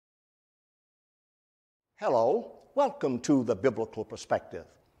Hello, welcome to The Biblical Perspective,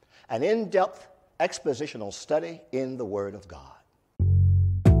 an in-depth expositional study in the Word of God.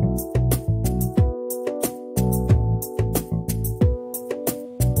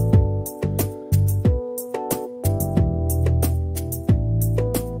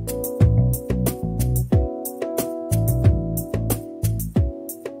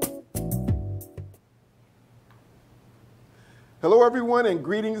 Hello, everyone, and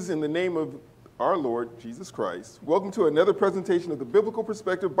greetings in the name of our Lord Jesus Christ. Welcome to another presentation of the Biblical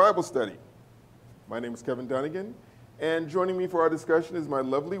Perspective Bible Study. My name is Kevin Dunnigan, and joining me for our discussion is my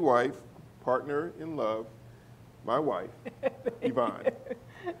lovely wife, partner in love, my wife, Yvonne.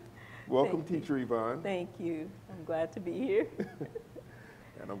 Welcome, Teacher Yvonne. Thank you. I'm glad to be here.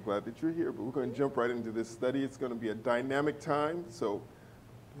 And I'm glad that you're here, but we're going to jump right into this study. It's going to be a dynamic time, so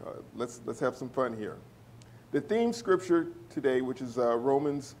let's have some fun here. The theme scripture today, which is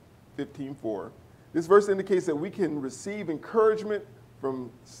Romans 15:4, this verse indicates that we can receive encouragement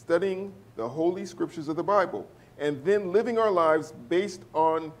from studying the holy scriptures of the Bible and then living our lives based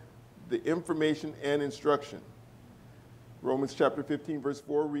on the information and instruction. Romans chapter 15, verse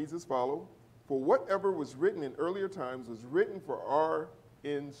 4 reads as follows: "For whatever was written in earlier times was written for our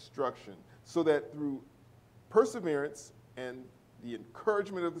instruction, so that through perseverance and the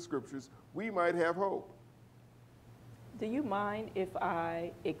encouragement of the scriptures, we might have hope." Do you mind if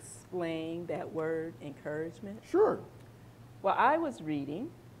I explain that word encouragement? Sure. Well, I was reading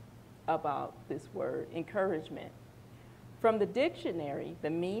about this word encouragement. From the dictionary,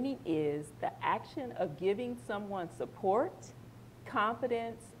 the meaning is the action of giving someone support,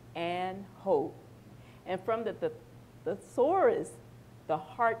 confidence, and hope. And from the thesaurus, the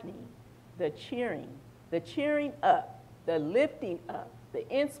heartening, the cheering up, the lifting up, the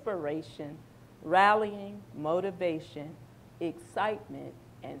inspiration, rallying, motivation, excitement,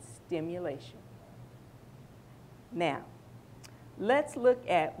 and stimulation. Now, let's look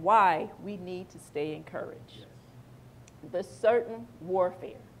at why we need to stay encouraged. The certain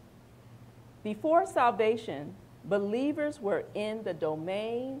warfare. Before salvation, believers were in the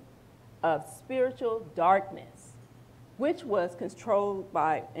domain of spiritual darkness, which was controlled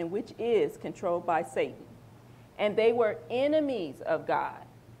by, and which is controlled by Satan. And they were enemies of God.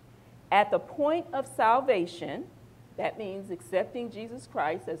 At the point of salvation, that means accepting Jesus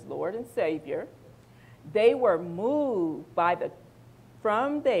Christ as Lord and Savior, they were moved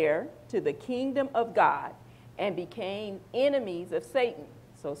from there to the kingdom of God and became enemies of Satan.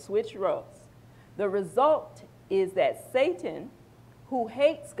 So switch roles. The result is that Satan, who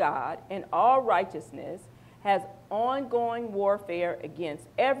hates God and all righteousness, has ongoing warfare against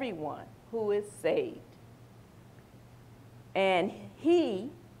everyone who is saved. And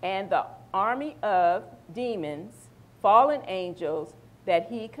he and the army of demons, fallen angels, that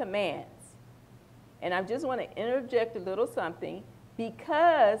he commands. And I just want to interject a little something.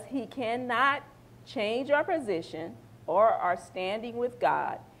 Because he cannot change our position or our standing with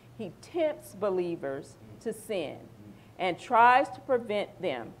God, he tempts believers to sin and tries to prevent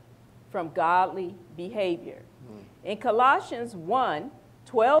them from godly behavior. In Colossians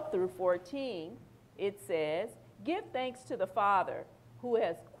 1:12 through 14, it says, "Give thanks to the Father, who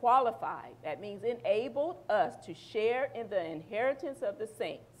has qualified," that means enabled, us to share in the inheritance of the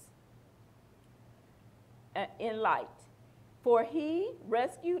saints in light. "For he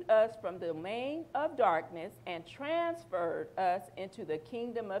rescued us from the domain of darkness and transferred us into the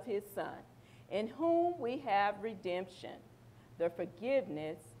kingdom of his Son, in whom we have redemption, the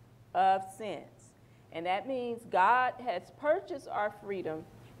forgiveness of sins." And that means God has purchased our freedom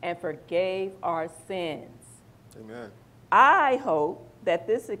and forgave our sins. Amen. I hope that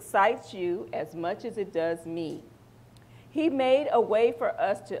this excites you as much as it does me. He made a way for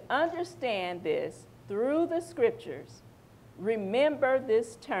us to understand this through the scriptures. Remember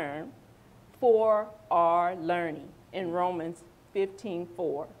this term, "for our learning," in Romans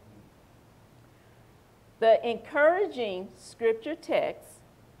 15:4. The encouraging scripture text,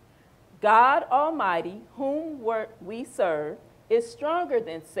 God Almighty, whom we serve, is stronger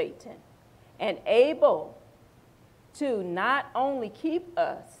than Satan and able to not only keep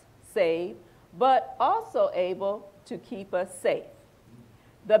us saved, but also able to keep us safe.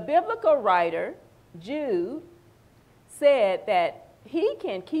 The biblical writer, Jude, said that he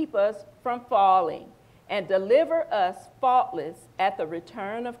can keep us from falling and deliver us faultless at the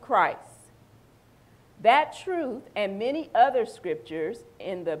return of Christ. That truth and many other scriptures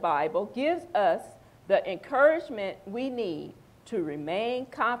in the Bible gives us the encouragement we need to remain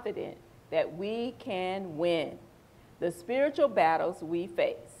confident that we can win the spiritual battles we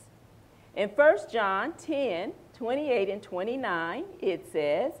face. In 1 John 10:28 and 29, it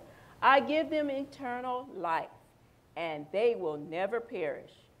says, I give them eternal life, and they will never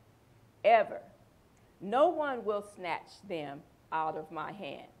perish, ever. No one will snatch them out of my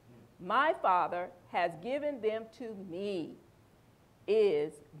hand. My Father has given them to me,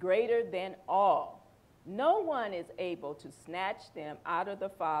 is greater than all. No one is able to snatch them out of the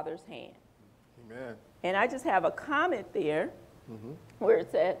Father's hand. Amen. And I just have a comment there where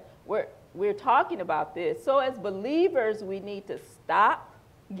it said, we're talking about this. So as believers, we need to stop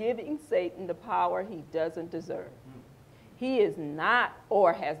giving Satan the power he doesn't deserve. He is not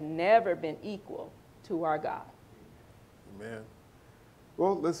or has never been equal to our God. Amen.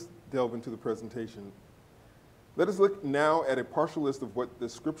 Well, let's delve into the presentation. Let us look now at a partial list of what the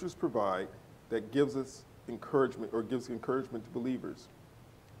scriptures provide that gives us encouragement or gives encouragement to believers.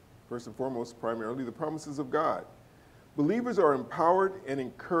 First and foremost, primarily the promises of God. Believers are empowered and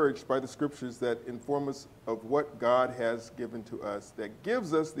encouraged by the scriptures that inform us of what God has given to us that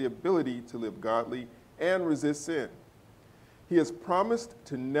gives us the ability to live godly and resist sin. He has promised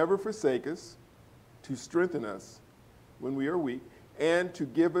to never forsake us, to strengthen us when we are weak, and to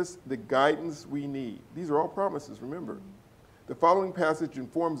give us the guidance we need. These are all promises, remember. The following passage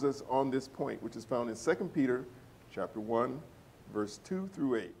informs us on this point, which is found in 2 Peter chapter 1, verse 2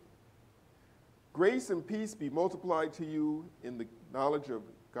 through 8. Grace and peace be multiplied to you in the knowledge of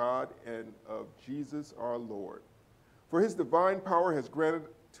God and of Jesus our Lord. For his divine power has granted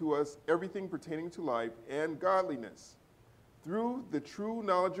to us everything pertaining to life and godliness, through the true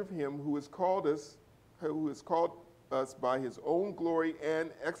knowledge of him who has called us by his own glory and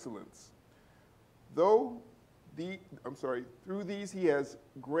excellence. Through these he has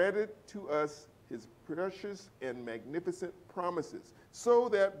granted to us his precious and magnificent promises, so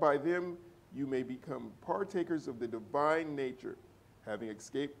that by them you may become partakers of the divine nature, having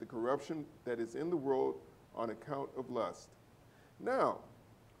escaped the corruption that is in the world on account of lust. Now,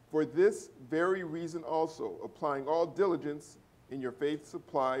 for this very reason also, applying all diligence, in your faith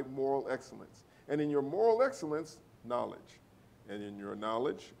supply moral excellence, and in your moral excellence, knowledge, and in your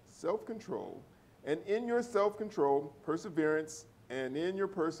knowledge, self-control, and in your self-control, perseverance, and in your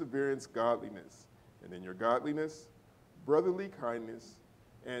perseverance, godliness, and in your godliness, brotherly kindness,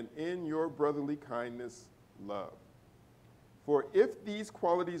 and in your brotherly kindness, love. For if these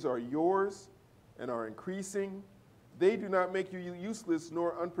qualities are yours and are increasing, they do not make you useless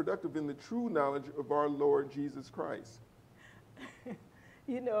nor unproductive in the true knowledge of our Lord Jesus Christ.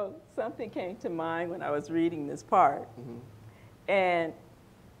 You know, something came to mind when I was reading this part. And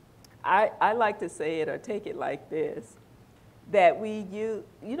I like to say it or take it like this, that we use,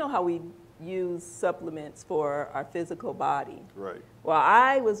 you know how we use supplements for our physical body? Right. Well,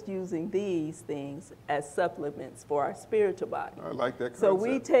 I was using these things as supplements for our spiritual body. I like that concept. So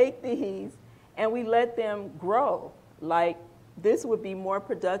we take these and we let them grow. Like this would be more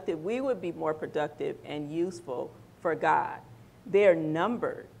productive. We would be more productive and useful for God. They're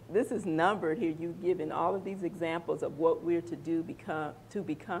numbered. This is numbered here. You've given all of these examples of what we're to do to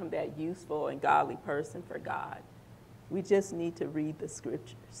become that useful and godly person for God. We just need to read the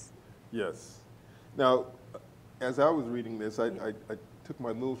scriptures. Yes. Now, as I was reading this, I took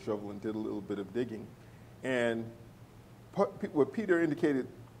my little shovel and did a little bit of digging. And what Peter indicated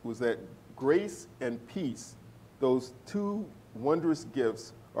was that grace and peace, those two wondrous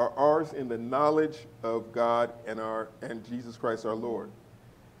gifts, are ours in the knowledge of God and Jesus Christ our Lord.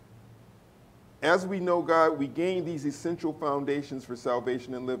 As we know God, we gain these essential foundations for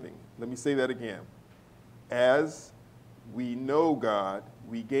salvation and living. Let me say that again. As we know God,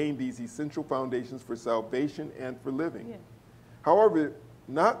 we gain these essential foundations for salvation and for living. Yeah. However,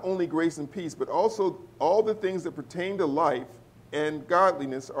 not only grace and peace, but also all the things that pertain to life and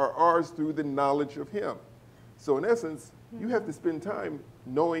godliness are ours through the knowledge of him. So in essence, you have to spend time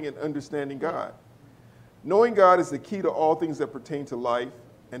knowing and understanding God. Knowing God is the key to all things that pertain to life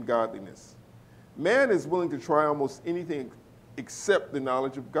and godliness. Man is willing to try almost anything except the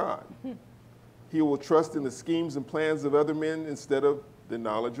knowledge of God. He will trust in the schemes and plans of other men instead of the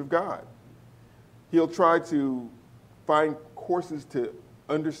knowledge of God. He'll try to find courses to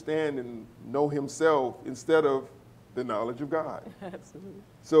understand and know himself instead of the knowledge of God. Absolutely.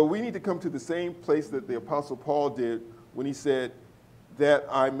 So we need to come to the same place that the Apostle Paul did when he said, that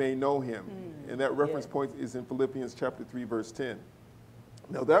I may know him. And that reference point is in Philippians chapter 3, verse 10.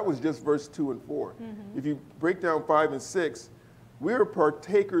 Now that was just verse 2 and 4. If you break down 5 and 6, we're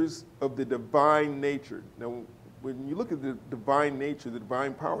partakers of the divine nature. Now, when you look at the divine nature, the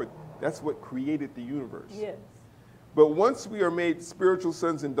divine power, that's what created the universe. Yes. But once we are made spiritual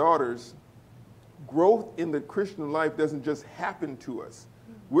sons and daughters, growth in the Christian life doesn't just happen to us.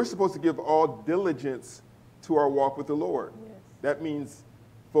 We're supposed to give all diligence to our walk with the Lord. Yes. That means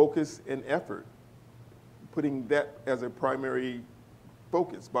focus, and effort, putting that as a primary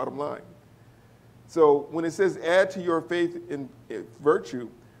focus, bottom line. So when it says add to your faith in virtue,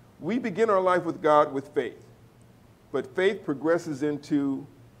 we begin our life with God with faith. But faith progresses into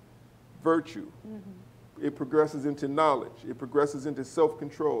virtue. Mm-hmm. It progresses into knowledge. It progresses into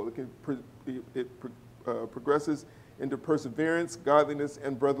self-control. It progresses into perseverance, godliness,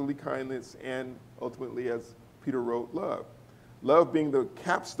 and brotherly kindness, and ultimately, as Peter wrote, love. Love being the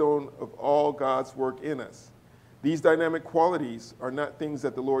capstone of all God's work in us. These dynamic qualities are not things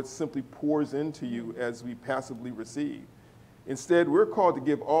that the Lord simply pours into you as we passively receive. Instead, we're called to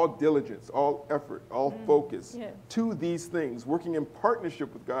give all diligence, all effort, all focus to these things, working in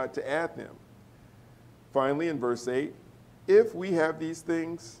partnership with God to add them. Finally, in verse 8, if we have these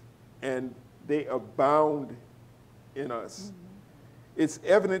things and they abound in us, it's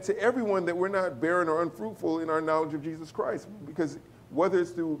evident to everyone that we're not barren or unfruitful in our knowledge of Jesus Christ, because whether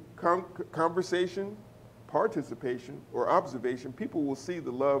it's through conversation, participation, or observation, people will see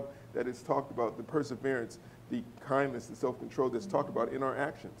the love that is talked about, the perseverance, the kindness, the self-control that's talked about in our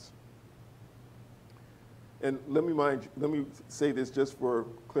actions. And let me say this just for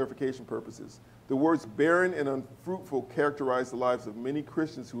clarification purposes. The words barren and unfruitful characterize the lives of many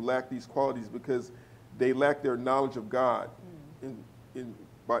Christians who lack these qualities because they lack their knowledge of God.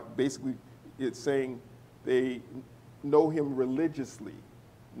 Basically, it's saying they know him religiously,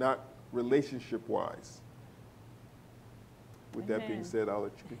 not relationship-wise. With that being said, I'll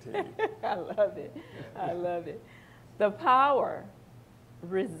let you continue. I love it. I love it. The power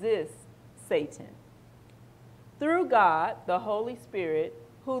resists Satan. Through God, the Holy Spirit,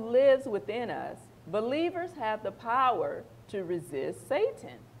 who lives within us, believers have the power to resist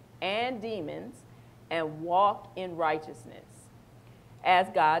Satan and demons and walk in righteousness, as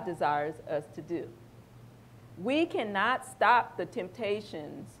God desires us to do. We cannot stop the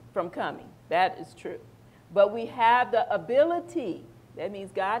temptations from coming. That is true. But we have the ability, that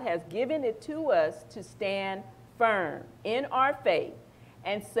means God has given it to us, to stand firm in our faith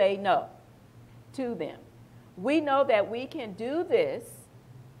and say no to them. We know that we can do this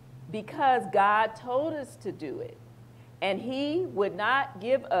because God told us to do it. And he would not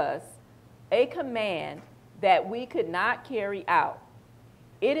give us a command that we could not carry out.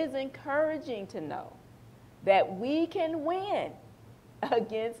 It is encouraging to know that we can win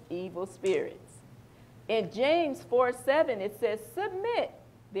against evil spirits. In James 4:7, it says, submit,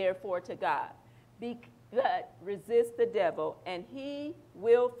 therefore, to God. Resist the devil, and he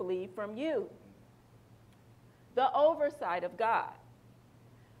will flee from you. The oversight of God.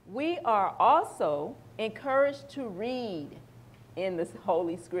 We are also encouraged to read in the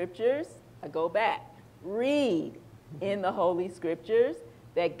Holy Scriptures. I go back. Read in the Holy Scriptures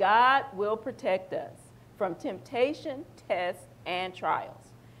that God will protect us from temptation, tests, and trials.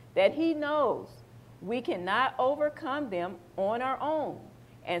 That he knows we cannot overcome them on our own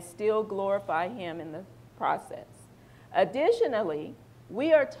and still glorify him in the process. Additionally,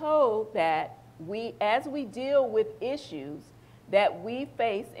 we are told that as we deal with issues that we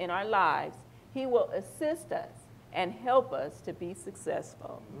face in our lives, he will assist us and help us to be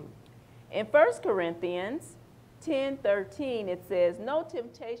successful. In 1 Corinthians 10:13, it says, no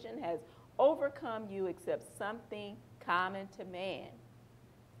temptation has overcome you except something common to man.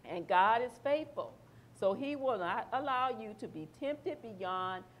 And God is faithful, so he will not allow you to be tempted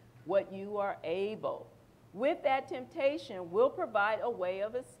beyond what you are able. With that temptation, will provide a way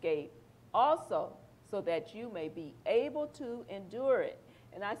of escape also, so that you may be able to endure it.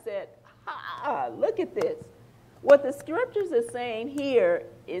 And I said, look at this. What the scriptures are saying here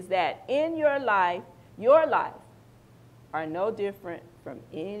is that in your life are no different from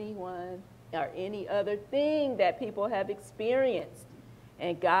anyone or any other thing that people have experienced.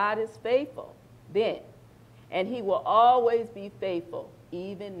 And God is faithful then. And he will always be faithful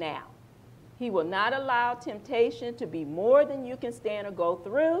even now. He will not allow temptation to be more than you can stand or go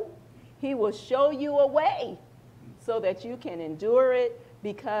through. He will show you a way so that you can endure it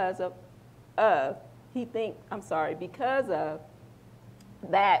because of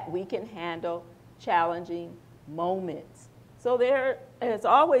that we can handle challenging moments. So there has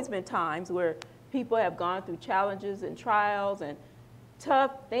always been times where people have gone through challenges and trials and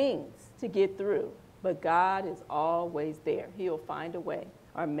tough things to get through. But God is always there. He'll find a way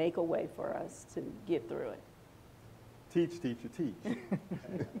or make a way for us to get through it. Teach, teacher, teach.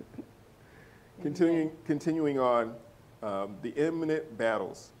 Continuing on, the imminent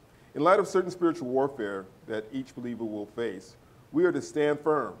battles. In light of certain spiritual warfare that each believer will face, we are to stand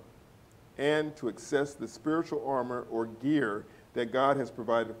firm and to access the spiritual armor or gear that God has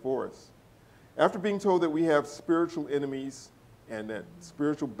provided for us. After being told that we have spiritual enemies and that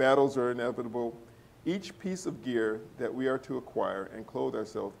spiritual battles are inevitable, each piece of gear that we are to acquire and clothe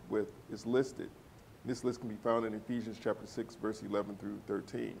ourselves with is listed. This list can be found in Ephesians chapter 6, verse 11 through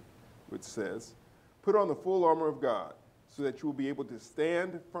 13, which says, "Put on the full armor of God, so that you will be able to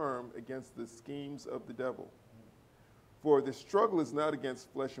stand firm against the schemes of the devil. For the struggle is not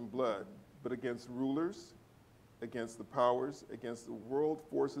against flesh and blood, but against rulers, against the powers, against the world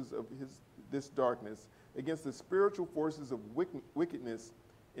forces of this darkness, against the spiritual forces of wickedness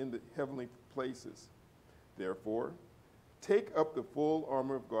in the heavenly places. Therefore, take up the full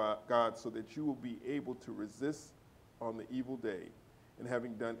armor of God so that you will be able to resist on the evil day, and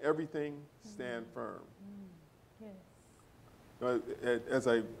having done everything, stand firm." Yes.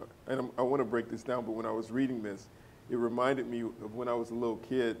 I want to break this down, but when I was reading this, it reminded me of when I was a little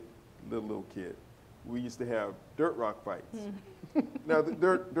kid. We used to have dirt rock fights. Now, the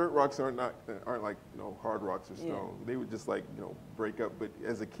dirt rocks aren't like hard rocks or stone. Yeah. They would just break up. But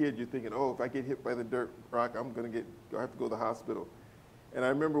as a kid, you're thinking, oh, if I get hit by the dirt rock, I have to go to the hospital. And I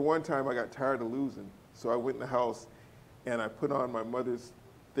remember one time I got tired of losing, so I went in the house and I put on my mother's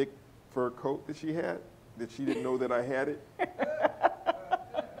thick fur coat that she had, that she didn't know that I had it.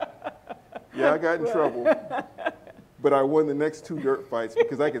 Yeah, I got in trouble. But I won the next 2 dirt fights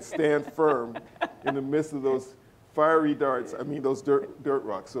because I could stand firm in the midst of those fiery darts, those dirt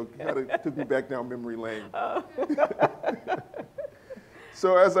rocks. So it kind of took me back down memory lane. Oh.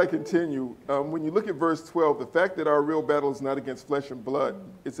 So as I continue, when you look at verse 12, the fact that our real battle is not against flesh and blood,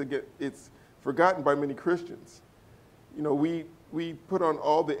 it's forgotten by many Christians. We put on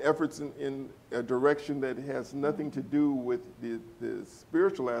all the efforts in a direction that has nothing to do with the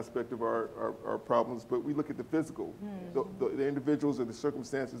spiritual aspect of our problems, but we look at the physical, the individuals or the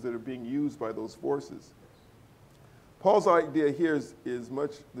circumstances that are being used by those forces. Paul's idea here is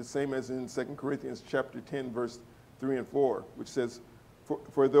much the same as in 2 Corinthians chapter 10, verse 3 and 4, which says,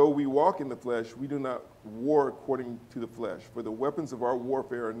 For though we walk in the flesh, we do not war according to the flesh. For the weapons of our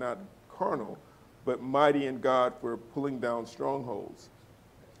warfare are not carnal, but mighty in God for pulling down strongholds.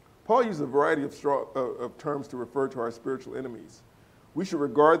 Paul uses a variety of terms to refer to our spiritual enemies. We should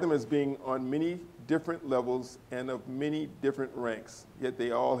regard them as being on many different levels and of many different ranks, yet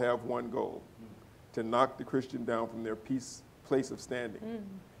they all have one goal, to knock the Christian down from their place of standing.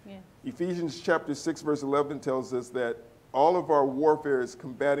 Yeah. Ephesians chapter 6, verse 11 tells us that all of our warfare is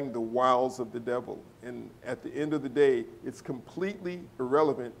combating the wiles of the devil. And at the end of the day, it's completely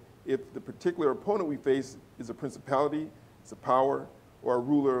irrelevant if the particular opponent we face is a principality, it's a power, or a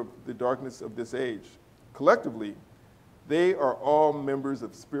ruler of the darkness of this age. Collectively, they are all members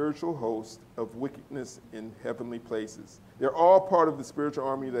of spiritual hosts of wickedness in heavenly places. They're all part of the spiritual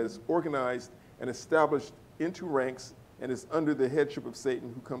army that is organized and established into ranks and is under the headship of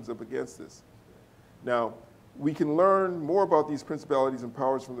Satan, who comes up against us. Now, we can learn more about these principalities and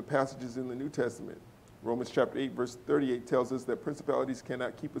powers from the passages in the New Testament. Romans chapter 8, verse 38 tells us that principalities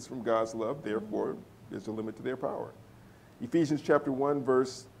cannot keep us from God's love. Therefore, there's a limit to their power. Ephesians chapter 1,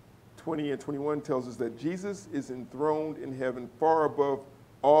 verse 20 and 21 tells us that Jesus is enthroned in heaven far above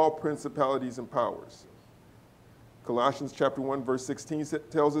all principalities and powers. Colossians chapter 1, verse 16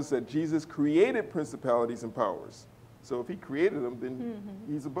 tells us that Jesus created principalities and powers. So if he created them, then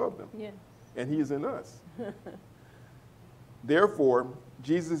he's above them. Yeah. And he is in us. Therefore,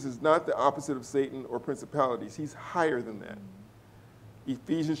 Jesus is not the opposite of Satan or principalities. He's higher than that.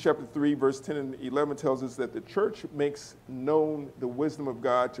 Ephesians chapter 3, verse 10 and 11 tells us that the church makes known the wisdom of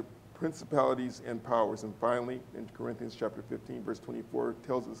God to principalities and powers. And finally, in Corinthians chapter 15, verse 24,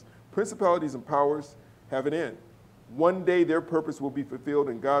 tells us principalities and powers have an end. One day their purpose will be fulfilled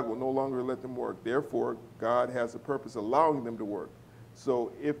and God will no longer let them work. Therefore, God has a purpose allowing them to work.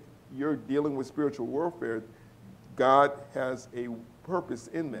 So if you're dealing with spiritual warfare, God has a purpose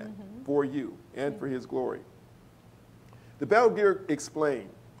in that for you and for his glory. The battle gear explained.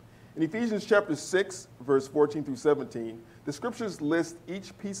 In Ephesians chapter 6, verse 14 through 17, the scriptures list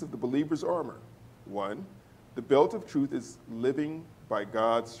each piece of the believer's armor. 1, the belt of truth is living by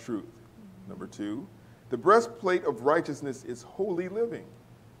God's truth. Number 2, the breastplate of righteousness is holy living.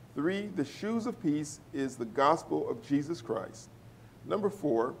 3, the shoes of peace is the gospel of Jesus Christ. Number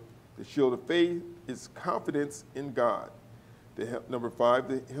 4, the shield of faith is confidence in God. Number 5,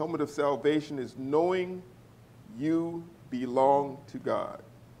 the helmet of salvation is knowing you belong to God.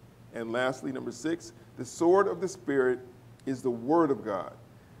 And lastly, number 6, the sword of the Spirit is the word of God.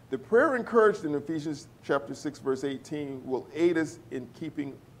 The prayer encouraged in Ephesians chapter 6, verse 18 will aid us in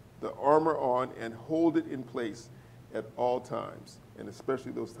keeping the armor on and hold it in place at all times, and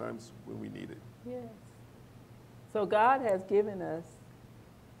especially those times when we need it. Yes. So God has given us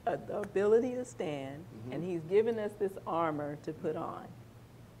the ability to stand, and he's given us this armor to put on.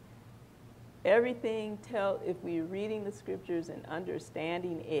 Everything if we're reading the scriptures and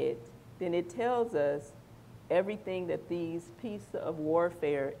understanding it, then it tells us everything that these pieces of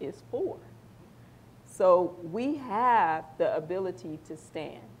warfare is for. So we have the ability to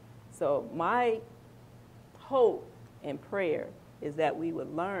stand. So my hope and prayer is that we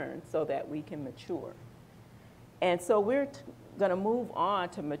would learn so that we can mature. And so we're going to move on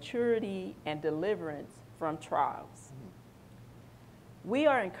to maturity and deliverance from trials. We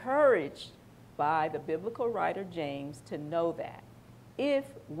are encouraged by the biblical writer James to know that if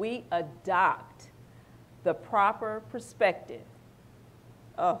we adopt the proper perspective,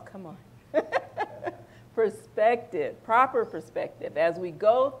 proper perspective as we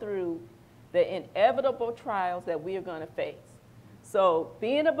go through the inevitable trials that we are going to face. So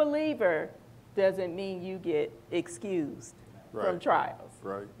being a believer doesn't mean you get excused from trials.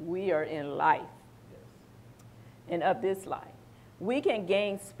 Right. We are in life and of this life. We can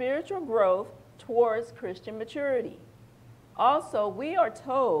gain spiritual growth towards Christian maturity. Also, we are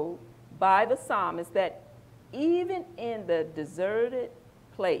told by the psalmist that even in the deserted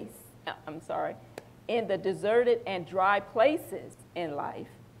and dry places in life,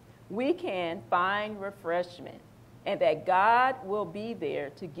 we can find refreshment, and that God will be there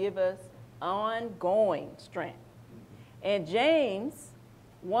to give us ongoing strength. In James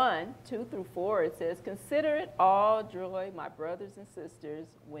 1:2-4, it says, "Consider it all joy, my brothers and sisters,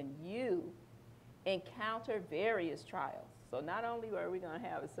 when you encounter various trials." So not only are we going to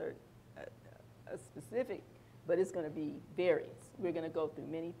have a specific, but it's going to be various. We're going to go through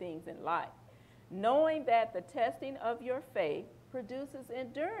many things in life. Knowing that the testing of your faith produces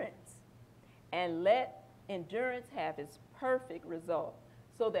endurance, and let endurance have its perfect result,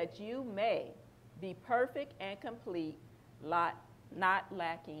 so that you may be perfect and complete, not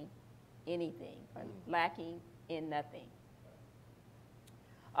lacking anything, or lacking in nothing.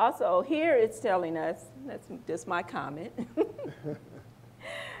 Also, here it's telling us, that's just my comment,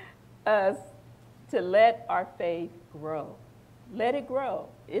 us to let our faith grow. Let it grow.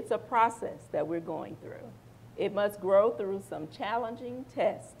 It's a process that we're going through. It must grow through some challenging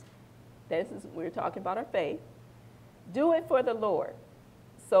tests. We're talking about our faith. Do it for the Lord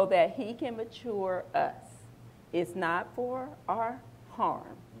so that he can mature us. It's not for our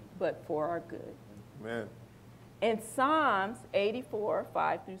harm, but for our good. Amen. In Psalms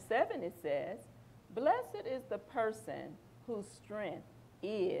 84:5-7, it says, "Blessed is the person whose strength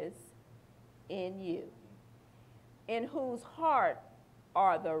is in you, in whose heart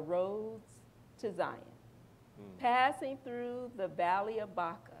are the roads to Zion. Passing through the valley of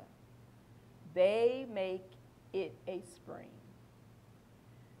Baca, they make it a spring.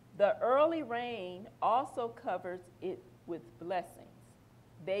 The early rain also covers it with blessings.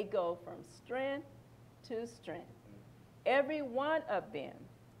 They go from strength to strength. Every one of them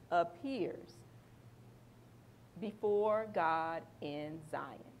appears before God in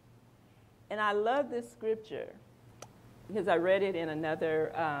Zion." And I love this scripture because I read it in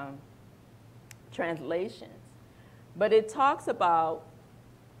another translations. But it talks about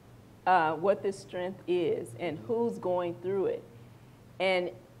what this strength is and who's going through it.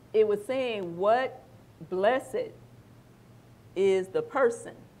 And it was saying what blessed is the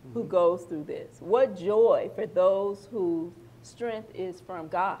person who goes through this. What joy for those whose strength is from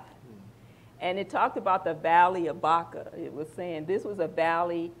God. And it talked about the valley of Baca. It was saying this was a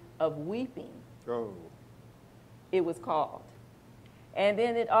valley of weeping. Oh. It was called. And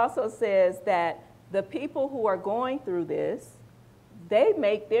then it also says that the people who are going through this, they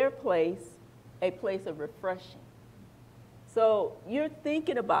make their place a place of refreshing. So you're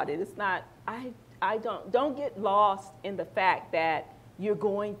thinking about it. It's not, don't get lost in the fact that you're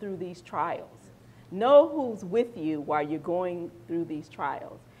going through these trials. Know who's with you while you're going through these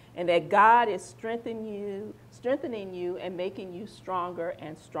trials, and that God is strengthening you and making you stronger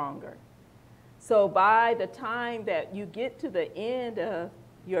and stronger. So by the time that you get to the end of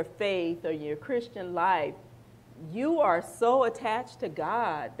your faith or your Christian life, you are so attached to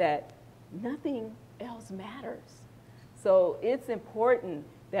God that nothing else matters. So it's important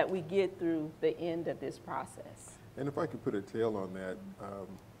that we get through the end of this process. And if I could put a tail on that,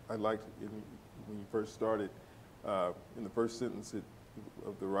 I liked when you first started, in the first sentence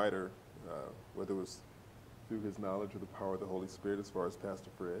of the writer, whether it was through his knowledge or the power of the Holy Spirit, as far as Pastor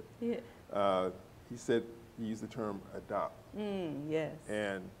Fred, he said, he used the term adopt. Yes.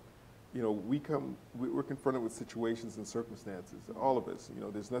 And, you know, we're confronted with situations and circumstances, all of us, you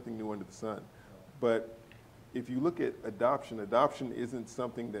know, there's nothing new under the sun. But if you look at adoption, adoption isn't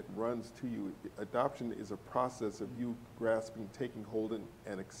something that runs to you. Adoption is a process of you grasping, taking hold,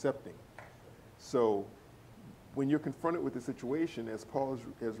 and accepting. So when you're confronted with a situation, as Paul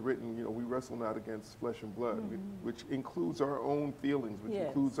has written, we wrestle not against flesh and blood, which includes our own feelings, which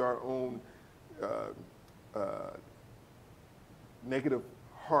includes our own negative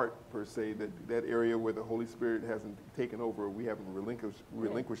heart, per se, that area where the Holy Spirit hasn't taken over, we haven't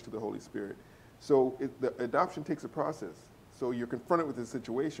relinquished to the Holy Spirit. So the adoption takes a process. So you're confronted with this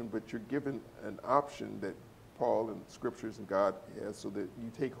situation, but you're given an option that Paul and Scriptures and God has, so that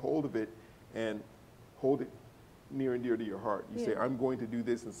you take hold of it and hold it near and dear to your heart. You say, I'm going to do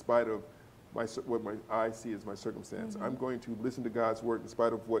this in spite of what I see as my circumstance. I'm going to listen to God's word in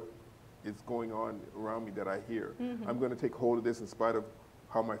spite of what is going on around me that I hear. I'm going to take hold of this in spite of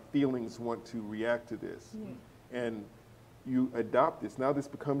how my feelings want to react to this. And you adopt this. Now this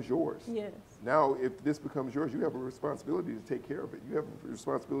becomes yours. Yes. Now if this becomes yours, you have a responsibility to take care of it. You have a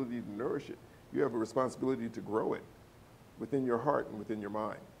responsibility to nourish it. You have a responsibility to grow it within your heart and within your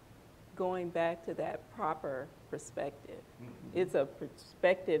mind. Going back to that proper perspective. It's a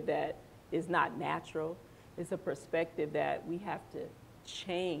perspective that is not natural. It's a perspective that we have to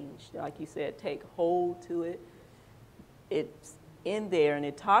change. Like you said, take hold to it. It's in there, and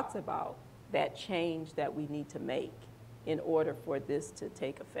it talks about that change that we need to make in order for this to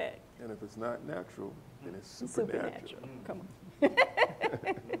take effect. And if it's not natural, then it's supernatural. Come on.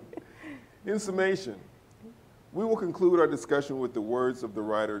 In summation, we will conclude our discussion with the words of the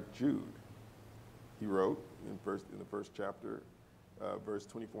writer Jude. He wrote in the first chapter, verse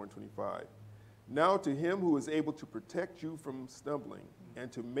 24 and 25. Now to him who is able to protect you from stumbling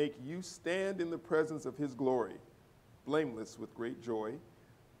and to make you stand in the presence of his glory, blameless with great joy,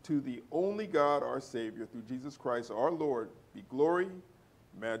 to the only God, our Savior, through Jesus Christ, our Lord, be glory,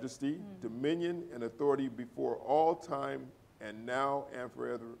 majesty, dominion, and authority before all time and now and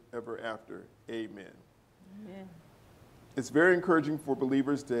forever ever after. Amen. Amen. It's very encouraging for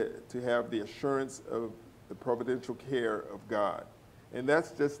believers to have the assurance of the providential care of God. And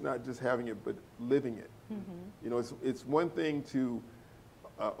that's just not just having it, but living it. It's one thing to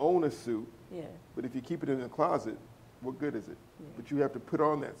own a suit, but if you keep it in the closet, what good is it? But you have to put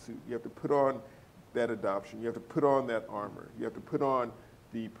on that suit. You have to put on that adoption. You have to put on that armor. You have to put on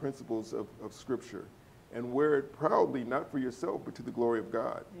the principles of Scripture and wear it proudly, not for yourself, but to the glory of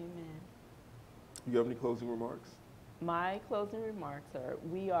God. Amen. You have any closing remarks? My closing remarks are,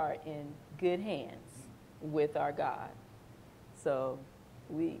 we are in good hands with our God. So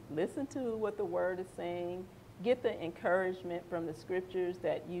we listen to what the Word is saying, get the encouragement from the Scriptures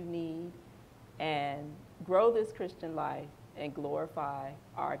that you need, and grow this Christian life and glorify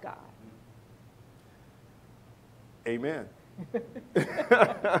our God. Amen.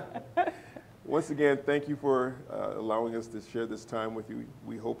 Once again, thank you for allowing us to share this time with you.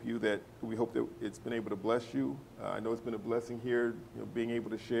 We hope that it's been able to bless you. I know it's been a blessing here, being able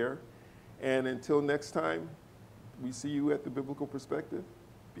to share. And until next time, we see you at the Biblical Perspective.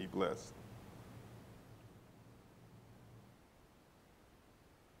 Be blessed.